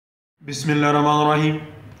बिस्मिल्लाहिर्रहमानिर्रहीम।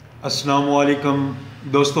 अस्सलामुअलैकुम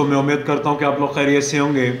दोस्तों, मैं उम्मीद करता हूँ कि आप लोग खैरियत से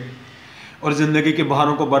होंगे और ज़िंदगी के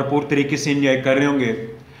बहारों को भरपूर तरीके से इंजॉय कर रहे होंगे।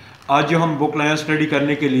 आज जो हम बुक लाया स्टडी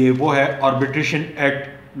करने के लिए वो है आर्बिट्रेशन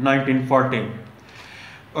एक्ट 1940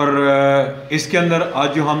 और इसके अंदर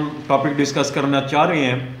आज जो हम टॉपिक डिस्कस करना चाह रहे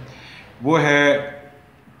हैं वो है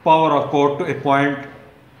power of court to appoint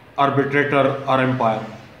arbitrator और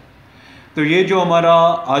एम्पायर। तो ये जो हमारा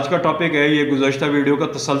आज का टॉपिक है ये गुज़श्ता वीडियो का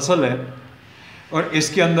तसलसल है और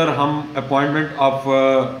इसके अंदर हम अपॉइंटमेंट ऑफ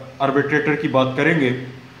आर्बिट्रेटर की बात करेंगे।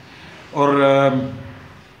 और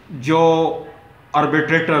जो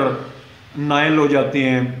आर्बिट्रेटर नाइल हो जाते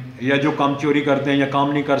हैं या जो काम चोरी करते हैं या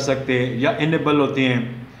काम नहीं कर सकते या इनेबल होते हैं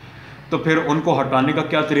तो फिर उनको हटाने का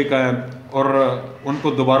क्या तरीका है और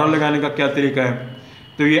उनको दोबारा लगाने का क्या तरीका है,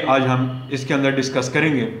 तो ये आज हम इसके अंदर डिस्कस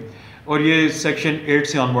करेंगे और ये सेक्शन 8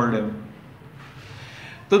 से ऑनवर्ड है।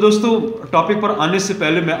 तो दोस्तों, टॉपिक पर आने से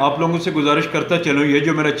पहले मैं आप लोगों से गुजारिश करता चलूँ, ये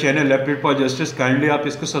जो मेरा चैनल है एप्पॉइंट फॉर जस्टिस, काइंडली आप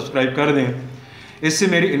इसको सब्सक्राइब कर दें, इससे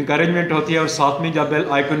मेरी इंकरेजमेंट होती है। और साथ में जब बेल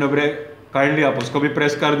आइकन नंबर है काइंडली आप उसको भी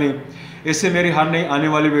प्रेस कर दें, इससे मेरी हर नई आने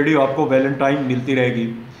वाली वीडियो आपको वैलेंटाइन मिलती रहेगी।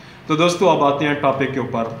 तो दोस्तों, अब आते हैं टॉपिक के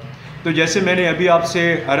ऊपर। तो जैसे मैंने अभी आपसे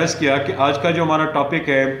अर्ज़ किया कि आज का जो हमारा टॉपिक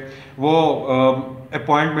है वो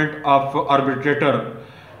appointment of arbitrator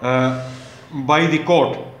by the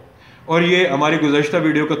court, और ये हमारी गुज़श्ता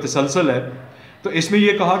वीडियो का तसलसल है। तो इसमें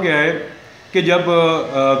ये कहा गया है कि जब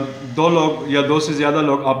दो लोग या दो से ज़्यादा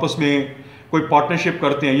लोग आपस में कोई पार्टनरशिप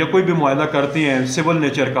करते हैं या कोई भी मुआहदा करते हैं सिविल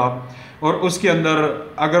नेचर का, और उसके अंदर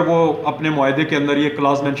अगर वो अपने मुआहदे के अंदर ये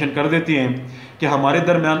क्लास मेंशन कर देती हैं कि हमारे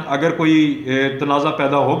दरमियान अगर कोई तनाज़ा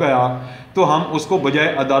पैदा हो गया तो हम उसको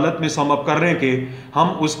बजाय अदालत में सम अप कर रहे हैं कि हम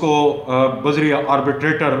उसको बज़रिया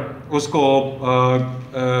आर्बिट्रेटर उसको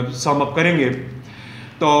सम अप करेंगे।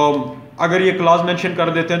 तो अगर ये क्लास मेंशन कर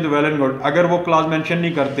देते हैं तो वेल एंड गुड। अगर वो क्लास मेंशन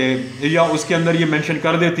नहीं करते या उसके अंदर ये मेंशन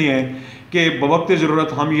कर देती हैं कि बवक्त ज़रूरत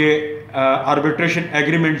हम ये आर्बिट्रेशन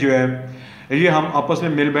एग्रीमेंट जो है ये हम आपस में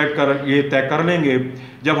मिल बैठ कर ये तय कर लेंगे,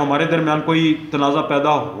 जब हमारे दरमियान कोई तनाज़ा पैदा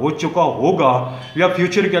हो चुका होगा या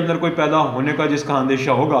फ्यूचर के अंदर कोई पैदा होने का जिसका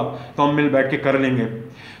अंदेशा होगा तो हम मिल बैठ के कर लेंगे।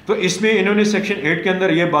 तो इसमें इन्होंने सेक्शन 8 के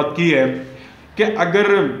अंदर ये बात की है कि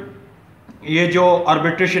अगर ये जो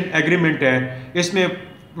आर्बिट्रेशन एग्रीमेंट है इसमें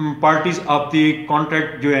पार्टीज़ ऑफ दी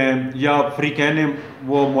कॉन्ट्रैक्ट जो हैं या फ्री कहने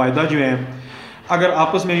वो मुआहदा जो हैं अगर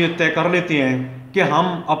आपस में ये तय कर लेते हैं कि हम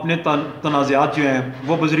अपने तनाज़ात जो हैं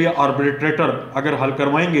वो बज़रिया आर्बिट्रेटर अगर हल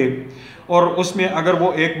करवाएंगे, और उसमें अगर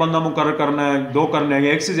वो एक बंदा मुकर्रर करना है, दो करने हैं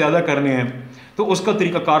या एक से ज़्यादा करने हैं तो उसका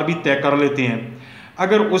तरीक़ाकार भी तय कर लेते हैं।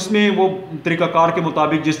 अगर उसमें वो तरीक़ाकार के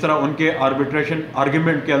मुताबिक जिस तरह उनके आर्बिट्रेशन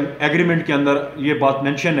एग्रीमेंट के अंदर ये बात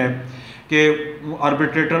मेंशन है कि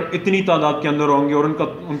आर्बिट्रेटर इतनी तादाद के अंदर होंगे और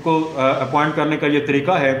उनको अपॉइंट करने का ये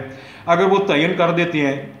तरीका है, अगर वो तयन कर देते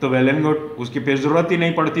हैं तो वेल एंड गुड, उसकी फिर ज़रूरत ही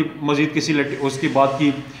नहीं पड़ती मज़ीद किसी उसकी बात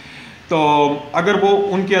की। तो अगर वो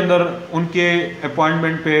उनके अंदर उनके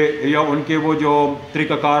अपॉइंटमेंट पे या उनके वो जो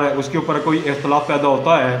तरीक़ाकार है उसके ऊपर कोई इख्तलाफ पैदा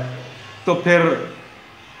होता है तो फिर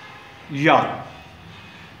या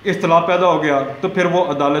इख्तलाफ पैदा हो गया तो फिर वो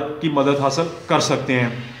अदालत की मदद हासिल कर सकते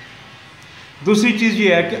हैं। दूसरी चीज़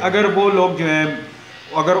ये है कि अगर वो लोग जो हैं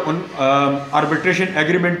अगर उन आर्बिट्रेशन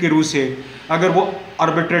एग्रीमेंट की रूह से अगर वो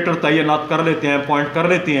आर्बिट्रेटर तैनात कर लेते हैं, अपॉइंट कर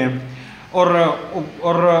लेते हैं,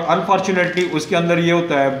 और अनफॉर्चुनेटली उसके अंदर ये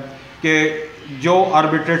होता है कि जो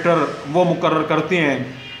आर्बिट्रेटर वो मुकर्रर करते हैं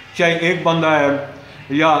चाहे एक बंदा है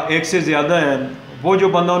या एक से ज़्यादा है, वो जो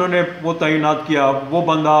बंदा उन्होंने वो तैनात किया वो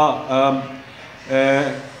बंदा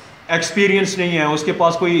एक्सपीरियंस नहीं है, उसके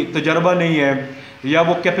पास कोई तजर्बा नहीं है या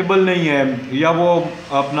वो कैपेबल नहीं है या वो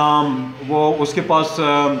अपना वो उसके पास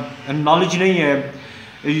नॉलेज नहीं है,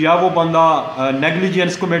 या वो बंदा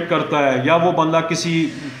नेग्लिजेंस कमिट करता है, या वो बंदा किसी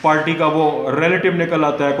पार्टी का वो रिलेटिव निकल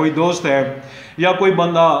आता है, कोई दोस्त है, या कोई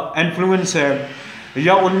बंदा इन्फ्लुएंस है,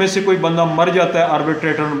 या उनमें से कोई बंदा मर जाता है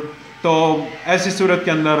आर्बिट्रेटर, तो ऐसी सूरत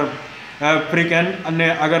के अंदर फ्रीकैन ने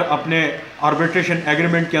अगर अपने आर्बिट्रेशन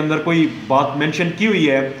एग्रीमेंट के अंदर कोई बात मेंशन की हुई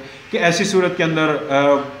है कि ऐसी सूरत के अंदर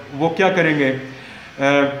वो क्या करेंगे,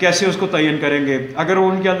 कैसे उसको तयन करेंगे, अगर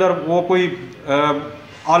उनके अंदर वो कोई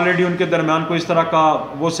ऑलरेडी उनके दरमियान कोई इस तरह का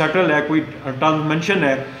वो सेटल है, कोई टर्म मेंशन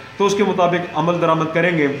है तो उसके मुताबिक अमल दरामद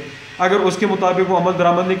करेंगे। अगर उसके मुताबिक वो अमल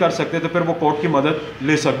दरामद नहीं कर सकते तो फिर वो कोर्ट की मदद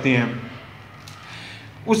ले सकती हैं।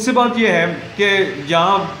 उससे बात यह है कि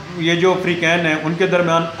जहाँ ये जो फ्रीकैन है उनके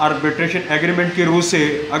दरमियान आर्बिट्रेशन एग्रीमेंट की रूह से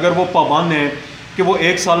अगर वो पाबंद हैं कि वो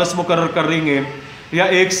एक सालस मुकर्रर कर देंगे या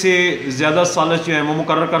एक से ज़्यादा सालस जो है वो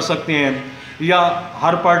मुकर्रर कर सकते हैं, या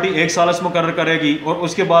हर पार्टी एक सालस मुकर्रर करेगी और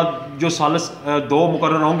उसके बाद जो सालस दो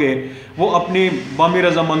मुकर्रर होंगे वो अपनी बामी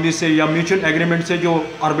रजामंदी से या म्यूचुअल एग्रीमेंट से जो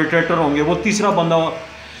आर्बिट्रेटर होंगे वो तीसरा बंदा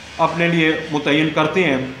अपने लिए मुतय्यन करते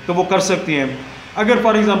हैं तो वो कर सकते हैं। अगर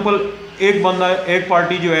फॉर एग्ज़ाम्पल एक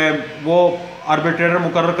पार्टी जो है वो आर्बिट्रेटर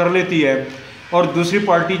मुकर्रर कर लेती है और दूसरी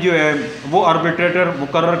पार्टी जो है वो आर्बिट्रेटर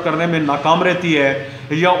मुकर्रर करने में नाकाम रहती है,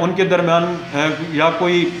 या उनके दरमियान या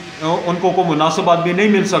कोई उनको कोई मुनासिब आदमी नहीं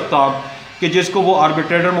मिल सकता कि जिसको वो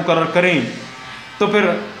आर्बिट्रेटर मुकर्रर करें, तो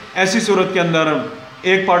फिर ऐसी सूरत के अंदर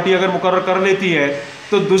एक पार्टी अगर मुकर्रर कर लेती है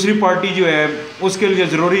तो दूसरी पार्टी जो है उसके लिए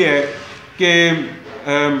ज़रूरी है कि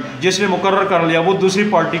जिसने मुकर्रर कर लिया वो दूसरी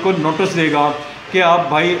पार्टी को नोटिस देगा कि आप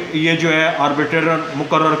भाई ये जो है आर्बिट्रेटर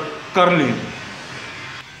मुकर्रर कर लें।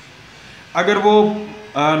 अगर वो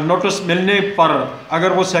नोटिस मिलने पर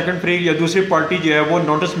अगर वो सेकंड फ्री या दूसरी पार्टी जो है वो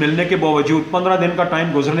नोटिस मिलने के बावजूद 15 दिन का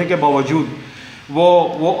टाइम गुजरने के बावजूद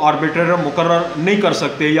वो आर्बिट्रेटर मुकर्रर नहीं कर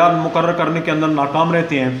सकते या मुकर्रर करने के अंदर नाकाम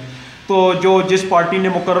रहते हैं, तो जिस पार्टी ने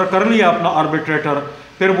मुकर्रर कर लिया अपना आर्बिट्रेटर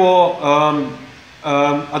फिर वो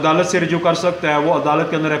अदालत से रिजू कर सकता है, वो अदालत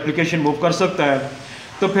के अंदर एप्लीकेशन मूव कर सकता है।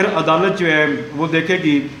 तो फिर अदालत जो है वो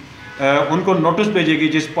देखेगी, उनको नोटिस भेजेगी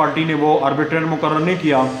जिस पार्टी ने वो आर्बिट्रेटर मुकर्रर नहीं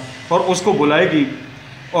किया और उसको बुलाएगी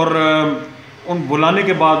और उन बुलाने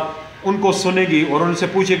के बाद उनको सुनेगी और उनसे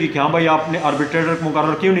पूछेगी कि हाँ भाई आपने आर्बिट्रेटर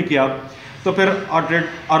मुकर्रर क्यों नहीं किया। तो फिर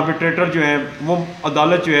आर्बिट्रेटर जो है वो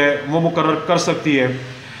अदालत जो है वो मुकर्रर कर सकती है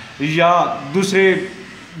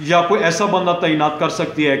या कोई ऐसा बंदा तैनात कर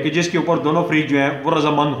सकती है कि जिसके ऊपर दोनों फ्रीक जो हैं वो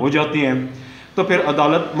रजामंद हो जाती हैं, तो फिर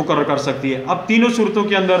अदालत मुकर्रर कर सकती है। अब तीनों सूरतों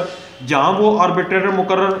के अंदर जहाँ वो आर्बिट्रेटर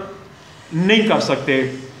मुकर्रर नहीं कर सकते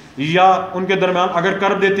या उनके दरमियान अगर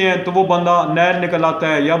कर देते हैं तो वो बंदा नया निकल आता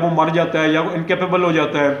है या वो मर जाता है या वो इनकेपेबल हो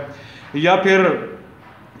जाता है या फिर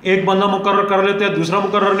एक बंदा मुकर्रर कर लेता है दूसरा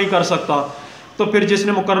मुकर्रर नहीं कर सकता, तो फिर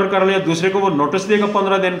जिसने मुकर्रर कर लिया दूसरे को वो नोटिस देगा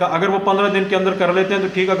 15 दिन का। अगर वो 15 दिन के अंदर कर लेते हैं तो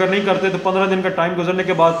ठीक, अगर नहीं करते तो 15 दिन का टाइम गुजरने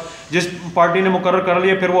के बाद जिस पार्टी ने मुकर्रर कर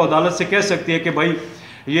लिया फिर वो अदालत से कह सकती है कि भाई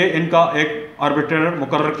ये इनका एक आर्बिट्रेटर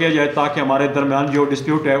मुकर्रर किया जाए ताकि हमारे दरमियान जो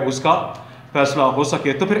डिस्प्यूट है उसका फैसला हो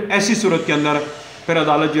सके। तो फिर ऐसी सूरत के अंदर फिर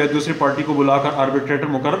अदालत जो है दूसरी पार्टी को बुलाकर आर्बिट्रेटर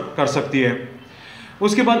मुकर्रर कर सकती है।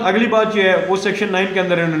 उसके बाद अगली बात जो है वो सेक्शन 9 के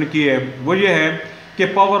अंदर इन्होंने की है, वो ये है कि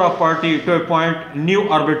power of party to appoint new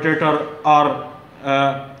arbitrator और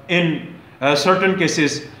in certain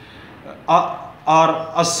cases are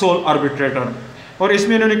a soul arbitrator. और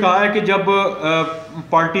इसमें इन्होंने कहा है कि जब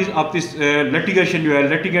पार्टीज ऑफ दिस लिटिगेशन जो है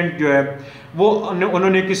लिटिगेंट जो है वो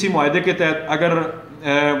उन्होंने किसी मुआहदे के तहत अगर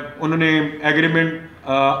उन्होंने एग्रीमेंट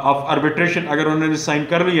ऑफ आर्बिट्रेशन अगर उन्होंने साइन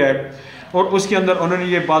कर लिया है और उसके अंदर उन्होंने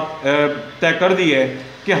ये बात तय कर दी है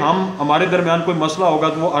कि हमारे दरमियान कोई मसला होगा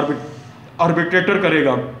तो वो आर्बिट्रेटर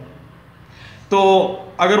करेगा, तो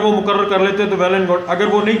अगर वो मुकर्रर कर लेते हैं तो वेल एंड गुड। अगर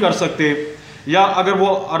वो नहीं कर सकते या अगर वो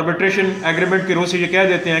आर्बिट्रेशन एग्रीमेंट के रूल से ये कह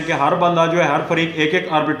देते हैं कि हर बंदा जो है हर फरीक एक एक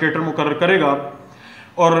आर्बिट्रेटर मुकर्रर करेगा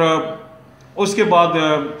और उसके बाद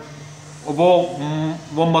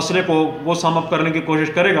वो मसले को वो सम अप करने की कोशिश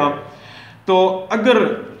करेगा, तो अगर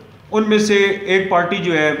उनमें से एक पार्टी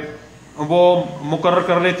जो है वो मुकर्रर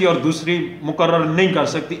कर लेती है और दूसरी मुकर्रर नहीं कर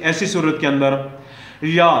सकती, ऐसी सूरत के अंदर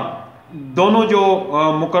या दोनों जो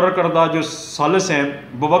मुकर्रर करदा जो सालिस हैं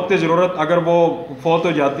बवक्त ज़रूरत अगर वो फौत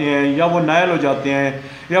हो जाते हैं या वो नायल हो जाते हैं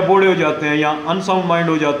या बूढ़े हो जाते हैं या अनसाउंड माइंड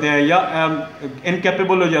हो जाते हैं या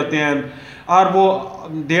इनकेपेबल हो जाते हैं और वो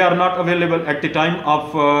they are not available at the time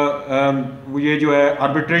of ये जो है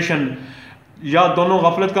आर्बिट्रेशन, या दोनों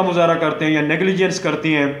गफलत का मुजाहरा करते हैं या नेग्लिजेंस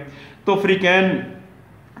करती हैं, तो फ्रीकैन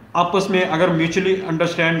आपस में अगर म्यूचुअली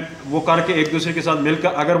अंडरस्टैंड वो करके एक दूसरे के साथ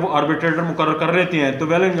मिलकर अगर वो आर्बिट्रेटर मुकर्रर कर लेते हैं तो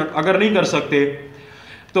वेल एंड गुड। अगर नहीं कर सकते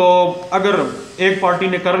तो अगर एक पार्टी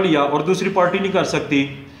ने कर लिया और दूसरी पार्टी नहीं कर सकती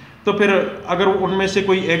तो फिर अगर उनमें से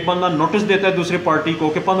कोई एक बंदा नोटिस देता है दूसरी पार्टी को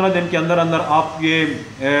कि 15 दिन के अंदर अंदर आप ये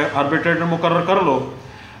आर्बिट्रेटर मुकर्रर कर लो,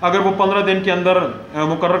 अगर वो 15 दिन के अंदर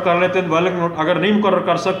मुकर्रर कर लेते हैं वेल एंड गुड। अगर नहीं मुकर्रर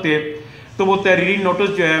कर सकते तो वो तहरीरी नोटिस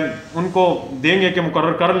जो है उनको देंगे कि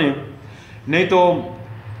मुकर्रर कर लें, नहीं तो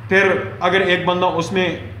फिर अगर एक बंदा उसमें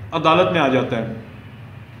अदालत में आ जाता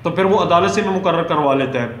है तो फिर वो अदालत से में मुकर्रर करवा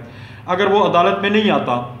लेता है। अगर वो अदालत में नहीं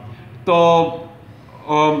आता तो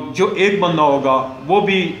जो एक बंदा होगा वो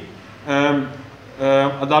भी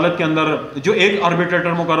अदालत के अंदर जो एक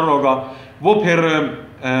आर्बिट्रेटर मुकर्रर होगा वो फिर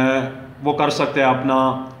वो कर सकता है अपना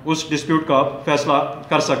उस डिस्प्यूट का फैसला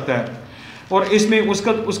कर सकता है। और इसमें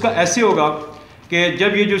उसका ऐसे होगा कि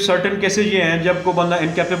जब ये जो सर्टेन केसेज ये हैं जब कोई बंदा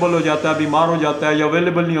इनकेपेबल हो जाता है, बीमार हो जाता है या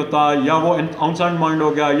अवेलेबल नहीं होता या वो अनसाउंड माइंड हो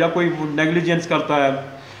गया या कोई नेग्लिजेंस करता है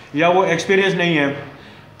या वो एक्सपीरियंस नहीं है,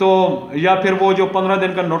 तो या फिर वो जो 15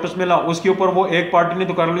 दिन का नोटिस मिला उसके ऊपर वो एक पार्टी ने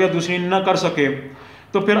तो कर लिया दूसरी ना कर सके,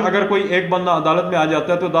 तो फिर अगर कोई एक बंदा अदालत में आ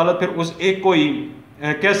जाता है तो अदालत फिर उस एक को ही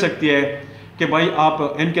कह सकती है कि भाई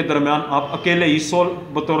आप इनके दरमियान आप अकेले ही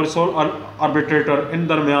बतौर सोल आर्बिट्रेटर इन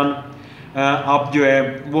दरमियान आप जो है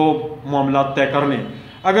वो मामला तय कर लें।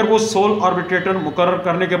 अगर वो सोल आर्बिट्रेटर मुकर्रर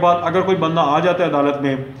करने के बाद अगर कोई बंदा आ जाता है अदालत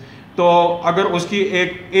में, तो अगर उसकी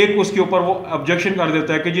एक उसके ऊपर वो ऑब्जेक्शन कर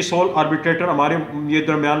देता है कि जी सोल आर्बिट्रेटर हमारे ये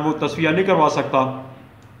दरमियान वो तस्वीर नहीं करवा सकता,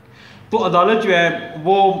 तो अदालत जो है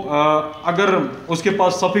वो अगर उसके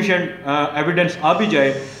पास सफिशेंट एविडेंस आ भी जाए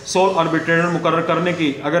सोल आर्बिट्रेटर मुकर्रर करने की,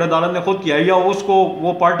 अगर अदालत ने खुद किया है या उसको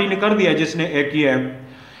वो पार्टी ने कर दिया है जिसने किया है,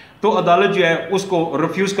 तो अदालत जो है उसको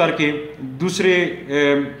रिफ्यूज़ करके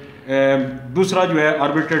दूसरा जो है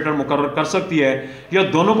आर्बिट्रेटर मुकर्रर कर सकती है, या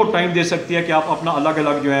दोनों को टाइम दे सकती है कि आप अपना अलग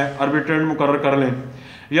अलग जो है आर्बिट्रेटर मुकर्रर कर लें,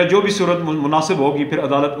 या जो भी सूरत मुनासिब होगी फिर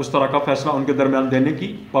अदालत उस तरह का फैसला उनके दरमियान देने की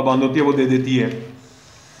पाबंद होती है, वो दे देती है।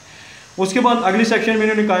 उसके बाद अगली सेक्शन में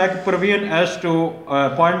इन्होंने कहा कि provision as to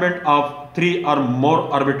appointment of 3 और मोर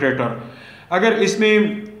आर्बिट्रेटर। अगर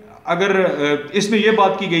इसमें यह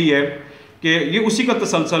बात की गई है कि ये उसी का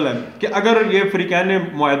तसलसल है कि अगर ये फ़रीक़ैन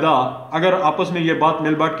मुआहदा अगर आपस में ये बात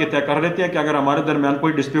मिल बांट के तय कर लेते हैं कि अगर हमारे दरमियान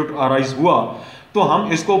कोई डिस्प्यूट अराइज हुआ तो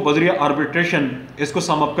हम इसको बज़रिया आर्बिट्रेशन इसको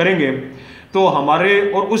सम अप करेंगे, तो हमारे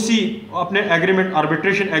और उसी अपने एग्रीमेंट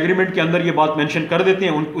आर्बिट्रेशन एग्रीमेंट के अंदर ये बात मेंशन कर देते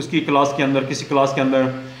हैं उसकी क्लास के अंदर, किसी क्लास के अंदर,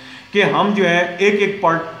 कि हम जो है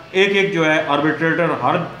एक जो है आर्बिट्रेटर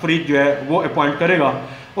हर फरीक जो है वो अपॉइंट करेगा,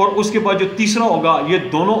 और उसके बाद जो तीसरा होगा ये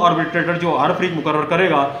दोनों आर्बिट्रेटर जो हर फरीक मुकर्रर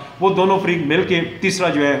करेगा वो दोनों फरीक मिल के तीसरा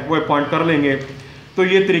जो है वो अपॉइंट कर लेंगे। तो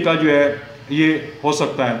ये तरीका जो है ये हो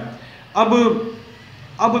सकता है।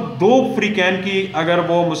 अब दो फ्रीकैन की अगर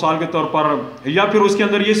वो मिसाल के तौर पर, या फिर उसके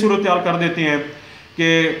अंदर ये सूरत हाल कर देते हैं कि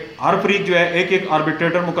हर फरीक जो है एक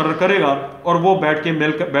आर्बिट्रेटर मुकर्रर करेगा और वो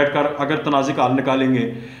बैठकर अगर तनाज़े का हल निकालेंगे।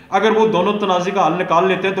 अगर वो दोनों तनाज़े का हल निकाल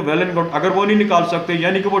लेते हैं तो वेल एंड गुड। अगर वो नहीं निकाल सकते,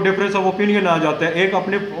 यानी कि वो डिफरेंस ऑफ ओपिनियन आ जाता है, एक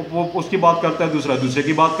अपने वो उसकी बात करता है, दूसरा दूसरे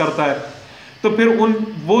की बात करता है, तो फिर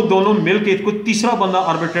वो दोनों मिल के कोई तीसरा बंदा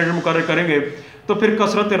आर्बिट्रेटर मुकर्रर करेंगे, तो फिर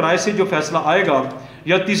कसरत राय से जो फैसला आएगा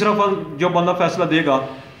या तीसरा जो बंदा फैसला देगा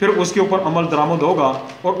फिर उसके ऊपर अमल दरामद होगा,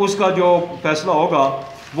 और उसका जो फैसला होगा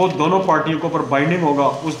वो दोनों पार्टियों के ऊपर बाइंडिंग होगा,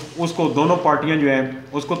 उसको दोनों पार्टियां जो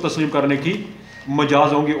हैं उसको तस्लीम करने की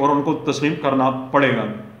मजाज होंगी और उनको तस्लीम करना पड़ेगा।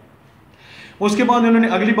 उसके बाद इन्होंने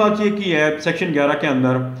अगली बात ये की है सेक्शन 11 के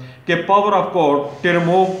अंदर कि power of court to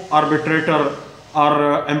remove arbitrator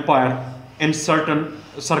और एम्पायर इन सर्टन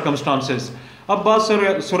सर्कमस्टांसेस। अब बात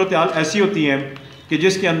सूरत हाल ऐसी होती हैं कि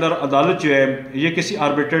जिसके अंदर अदालत जो है ये किसी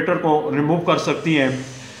आर्बिट्रेटर को रिमूव कर सकती हैं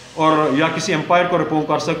और या किसी एम्पायर को रिमूव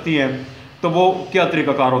कर सकती हैं, तो वो क्या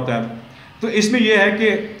तरीक़ाकार होता है। तो इसमें यह है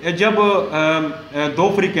कि जब दो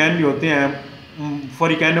फ़रीक़ैन भी होते हैं,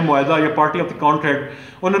 फ़रीक़ैन मुआहदा या पार्टी ऑफ द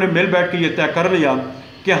कॉन्ट्रैक्ट, उन्होंने मिल बैठ के ये तय कर लिया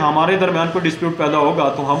कि हमारे दरमियान कोई डिस्प्यूट पैदा होगा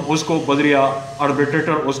तो हम उसको बज़रिया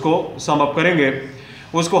आर्बिट्रेटर उसको सम अप करेंगे,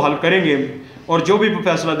 उसको हल करेंगे, और जो भी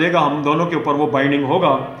फैसला देगा हम दोनों के ऊपर वो बाइंडिंग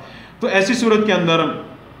होगा। तो ऐसी सूरत के अंदर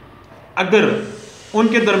अगर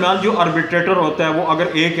उनके दरमियान जो आर्बिट्रेटर होता है वो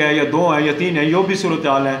अगर एक है या दो है या तीन है, जो भी सूरत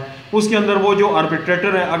हाल है, उसके अंदर वो जो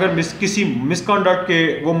आर्बिट्रेटर है अगर किसी मिसकंडक्ट के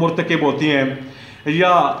वो मुर्तकिब होती हैं या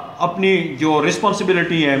अपनी जो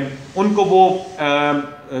रिस्पॉन्सिबिलिटी है उनको वो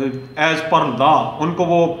एज पर लॉ उनको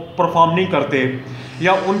वो परफॉर्म नहीं करते,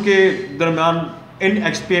 या उनके दरमियान इन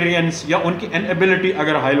एक्सपीरियंस या उनकी इनएबिलिटी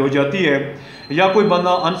अगर हाइल हो जाती है, या कोई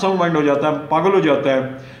बंदा अनसाउंड माइंड हो जाता है, पागल हो जाता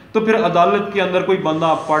है, तो फिर अदालत के अंदर कोई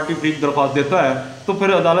बंदा पार्टी फ्रीक दरख्वास्त देता है तो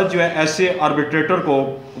फिर अदालत जो है ऐसे आर्बिट्रेटर को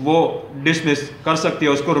वो डिसमिस कर सकती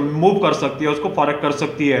है, उसको रिमूव कर सकती है, उसको फारग कर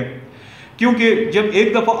सकती है। क्योंकि जब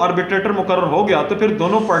एक दफ़ा आर्बिट्रेटर मुकर्रर हो गया तो फिर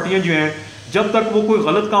दोनों पार्टियां जो हैं जब तक वो कोई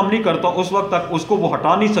गलत काम नहीं करता उस वक्त तक उसको वो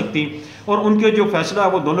हटा नहीं सकती, और उनके जो फैसला है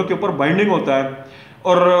वो दोनों के ऊपर बाइंडिंग होता है,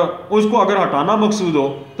 और उसको अगर हटाना मकसूद हो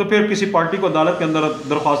तो फिर किसी पार्टी को अदालत के अंदर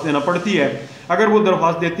दरख्वास्त देना पड़ती है। अगर वो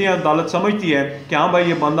दरख्वास्त देती है, अदालत समझती है कि हाँ भाई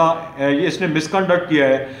ये बंदा ये इसने मिसकंडक्ट किया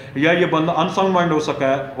है, या ये बंदा अनसाउंड माइंड हो सका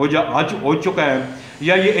है, आज हो चुका है,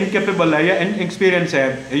 या ये इनकेपेबल है या इनएक्सपीरियंस है,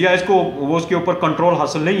 या इसको वो उसके ऊपर कंट्रोल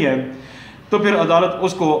हासिल नहीं है, तो फिर अदालत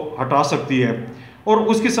उसको हटा सकती है। और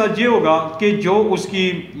उसके साथ ये होगा कि जो उसकी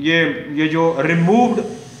ये जो रिमूव्ड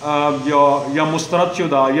या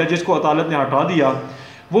मुस्तरदशुदा या जिसको अदालत ने हटा दिया,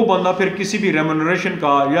 वो बंदा फिर किसी भी रेम्यूनरेशन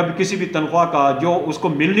का या किसी भी तनख्वाह का जो उसको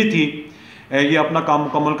मिलनी थी ये अपना काम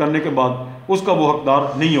मुकम्मल करने के बाद उसका वो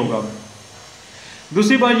हकदार नहीं होगा।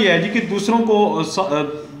 दूसरी बात ये है जी कि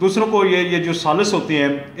दूसरों को ये जो सालिस होते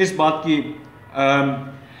हैं इस बात की,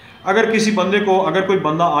 अगर किसी बंदे को अगर कोई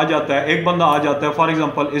बंदा आ जाता है, एक बंदा आ जाता है, फॉर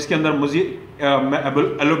एग्जांपल इसके अंदर मज़ीद मैं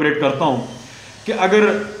एलोबरेट करता हूँ कि अगर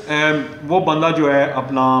वो बंदा जो है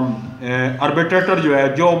अपना आर्बिट्रेटर जो है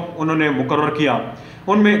जो उन्होंने मुकर्रर किया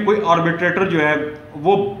उनमें कोई आर्बिट्रेटर जो है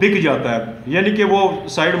वो बिक जाता है, यानी कि वो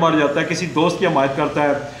साइड मार जाता है, किसी दोस्त की हमायत करता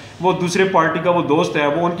है, वो दूसरे पार्टी का वो दोस्त है,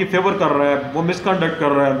 वो उनकी फेवर कर रहा है, वो मिसकंडक्ट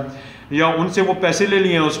कर रहा है, या उनसे वो पैसे ले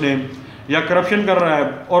लिए हैं उसने, या करप्शन कर रहा है,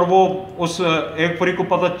 और वो उस एक फरीक को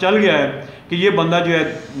पता चल गया है कि ये बंदा जो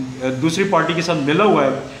है दूसरी पार्टी के साथ मिला हुआ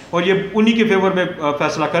है और ये उन्हीं के फेवर में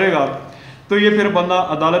फैसला करेगा, तो ये फिर बंदा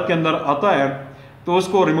अदालत के अंदर आता है तो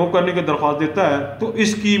उसको रिमूव करने की दरख्वास्त देता है, तो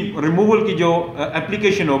इसकी रिमूवल की जो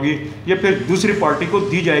एप्लीकेशन होगी ये फिर दूसरी पार्टी को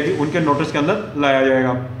दी जाएगी, उनके नोटिस के अंदर लाया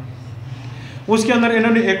जाएगा। उसके अंदर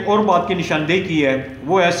इन्होंने एक और बात की निशानदेही की है,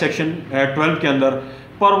 वो है सेक्शन 12 के अंदर,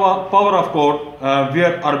 power of court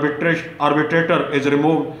where arbitrator is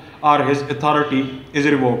remove और हिज अथॉरिटी इज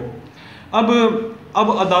रिवोक्ड।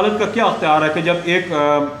 अब अदालत का क्या अख्तियार है कि जब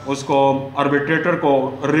एक उसको आर्बिट्रेटर को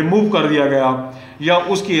रिमूव कर दिया गया या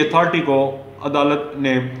उसकी अथॉरिटी को अदालत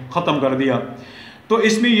ने ख़त्म कर दिया, तो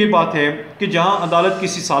इसमें ये बात है कि जहां अदालत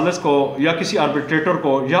किसी सालिस को या किसी आर्बिट्रेटर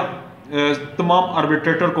को या तमाम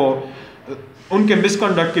आर्बिट्रेटर को उनके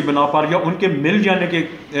मिसकंडक्ट की बिना पर या उनके मिल जाने के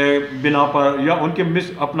बिना पर या उनके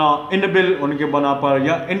अपना इनएबल होने के बिना पर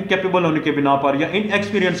या इनकेपेबल होने के बिना पर या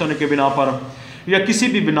इनएक्सपीरियंस होने के बिना पर या किसी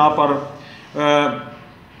भी बिना पर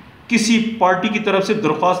किसी पार्टी की तरफ से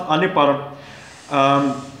दरख्वास्त आने पर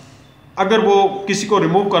अगर वो किसी को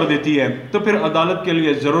रिमूव कर देती है, तो फिर अदालत के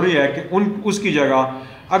लिए ज़रूरी है कि उसकी जगह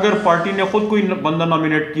अगर पार्टी ने ख़ुद कोई बंदा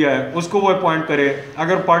नॉमिनेट किया है उसको वो अपॉइंट करे।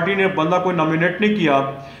 अगर पार्टी ने बंदा कोई नॉमिनेट नहीं किया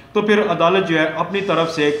तो फिर अदालत जो है अपनी तरफ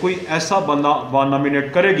से कोई ऐसा बंदा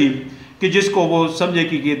नॉमिनेट करेगी कि जिसको वो समझे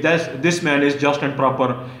कि this man is just and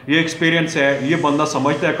proper, ये एक्सपीरियंस है, ये बंदा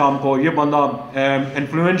समझता है काम को, ये बंदा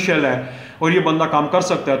इन्फ्लुएंशियल है और ये बंदा काम कर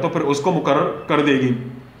सकता है, तो फिर उसको मुकर्रर कर देगी।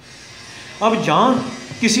 अब जहाँ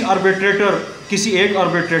किसी एक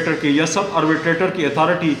आर्बिट्रेटर की या सब आर्बिट्रेटर की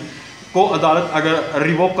अथॉरिटी को अदालत अगर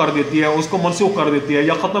रिवोक कर देती है, उसको मनसूख कर देती है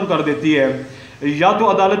या ख़त्म कर देती है, या तो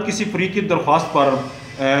अदालत किसी फ्री की दरख्वास्त पर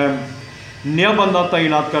नया बंदा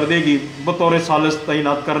तैनात कर देगी, बतौर सालिस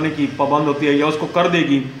तैनात करने की पाबंद होती है, या उसको कर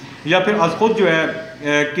देगी, या फिर आज खुद जो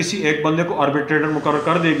है किसी एक बंदे को आर्बिट्रेटर मुकर्रर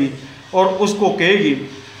कर देगी और उसको कहेगी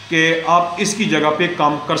कि आप इसकी जगह पे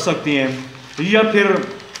काम कर सकती हैं, या फिर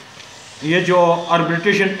ये जो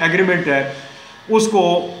आर्बिट्रेशन एग्रीमेंट है उसको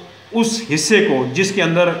उस हिस्से को जिसके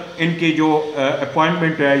अंदर इनकी जो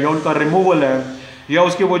अपॉइंटमेंट है या उनका रिमूवल है या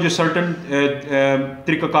उसके वो जो सर्टन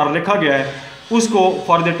तरीक़ाकार लिखा गया है उसको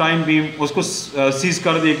फॉर द टाइम भी उसको सीज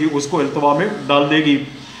कर देगी, उसको अल्तवा में डाल देगी।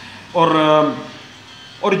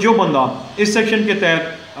 और जो बंदा इस सेक्शन के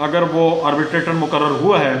तहत अगर वो आर्बिट्रेटर मुकर्रर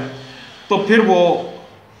हुआ है तो फिर वो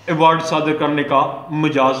अवार्ड सादर करने का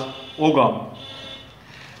मिजाज होगा।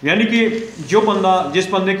 यानी कि जो बंदा जिस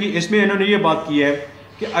बंदे की इसमें इन्होंने ये बात की है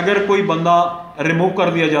कि अगर कोई बंदा रिमूव कर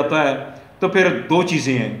दिया जाता है तो फिर दो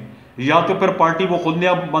चीज़ें हैं, या तो फिर पार्टी वो खुद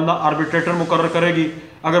नया बंदा आर्बिट्रेटर मुकर्रर करेगी,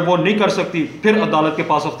 अगर वो नहीं कर सकती फिर अदालत के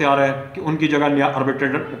पास अख्तियार है कि उनकी जगह नया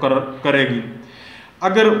आर्बिट्रेटर मुकर्रर करेगी।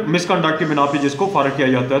 अगर मिसकंडक्ट की बिना पे जिसको फारिग किया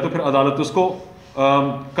जाता है तो फिर अदालत उसको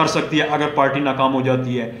कर सकती है अगर पार्टी नाकाम हो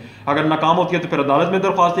जाती है। अगर नाकाम होती है तो फिर अदालत में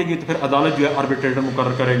दरख्वास्त देगी, तो फिर अदालत जो है आर्बिट्रेटर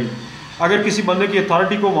मुकर्रर करेगी। अगर किसी बंदे की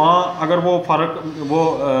अथॉरिटी को वहाँ अगर वो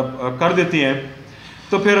कर देती हैं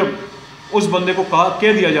तो फिर उस बंदे को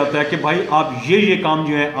कह दिया जाता है कि भाई आप ये काम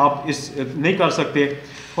जो है आप इस नहीं कर सकते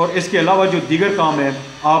और इसके अलावा जो दीगर काम है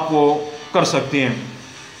आप वो कर सकते हैं।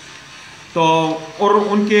 तो और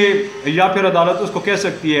उनके या फिर अदालत उसको कह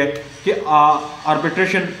सकती है कि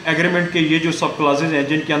आर्बिट्रेशन एग्रीमेंट के ये जो सब क्लासेज हैं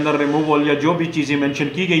जिनके अंदर रिमूवल या जो भी चीज़ें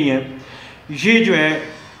मेंशन की गई हैं ये जो है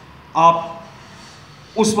आप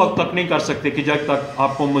उस वक्त तक नहीं कर सकते कि जब तक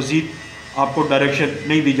आपको मज़ीद आपको डायरेक्शन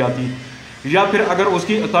नहीं दी जाती, या फिर अगर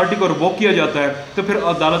उसकी अथॉरिटी को रिवोक किया जाता है तो फिर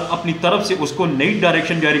अदालत अपनी तरफ से उसको नई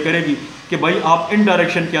डायरेक्शन जारी करेगी कि भाई आप इन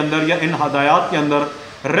डायरेक्शन के अंदर या इन हदायत के अंदर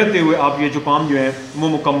रहते हुए आप ये जो काम जो है वो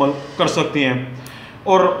मुकम्मल कर सकते हैं।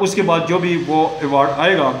 और उसके बाद जो भी वो अवार्ड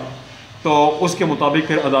आएगा तो उसके मुताबिक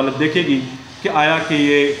फिर अदालत देखेगी कि आया कि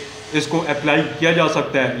ये इसको अप्लाई किया जा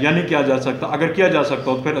सकता है या नहीं किया जा सकता। अगर किया जा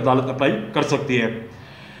सकता हो तो फिर अदालत अप्लाई कर सकती है।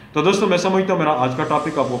 तो दोस्तों मैं समझता हूँ मेरा आज का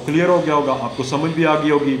टॉपिक आपको क्लियर हो गया होगा, आपको समझ भी आ गई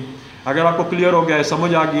होगी। अगर आपको क्लियर हो गया है,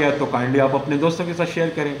 समझ आ गया है तो काइंडली आप अपने दोस्तों के साथ शेयर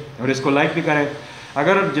करें और इसको लाइक भी करें।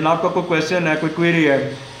 अगर जनाब का कोई क्वेश्चन है, कोई क्वेरी है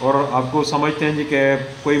और आपको समझते हैं जी कि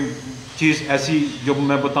कोई चीज़ ऐसी जो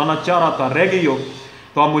मैं बताना चाह रहा था रह गई हो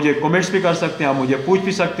तो आप मुझे कमेंट्स भी कर सकते हैं, आप मुझे पूछ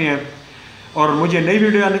भी सकते हैं। और मुझे नई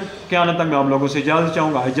वीडियो के आने तक मैं आप लोगों से इजाज़त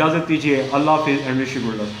चाहूँगा। इजाज़त दीजिए। अल्लाह हाफिज़ and wish you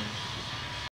good luck.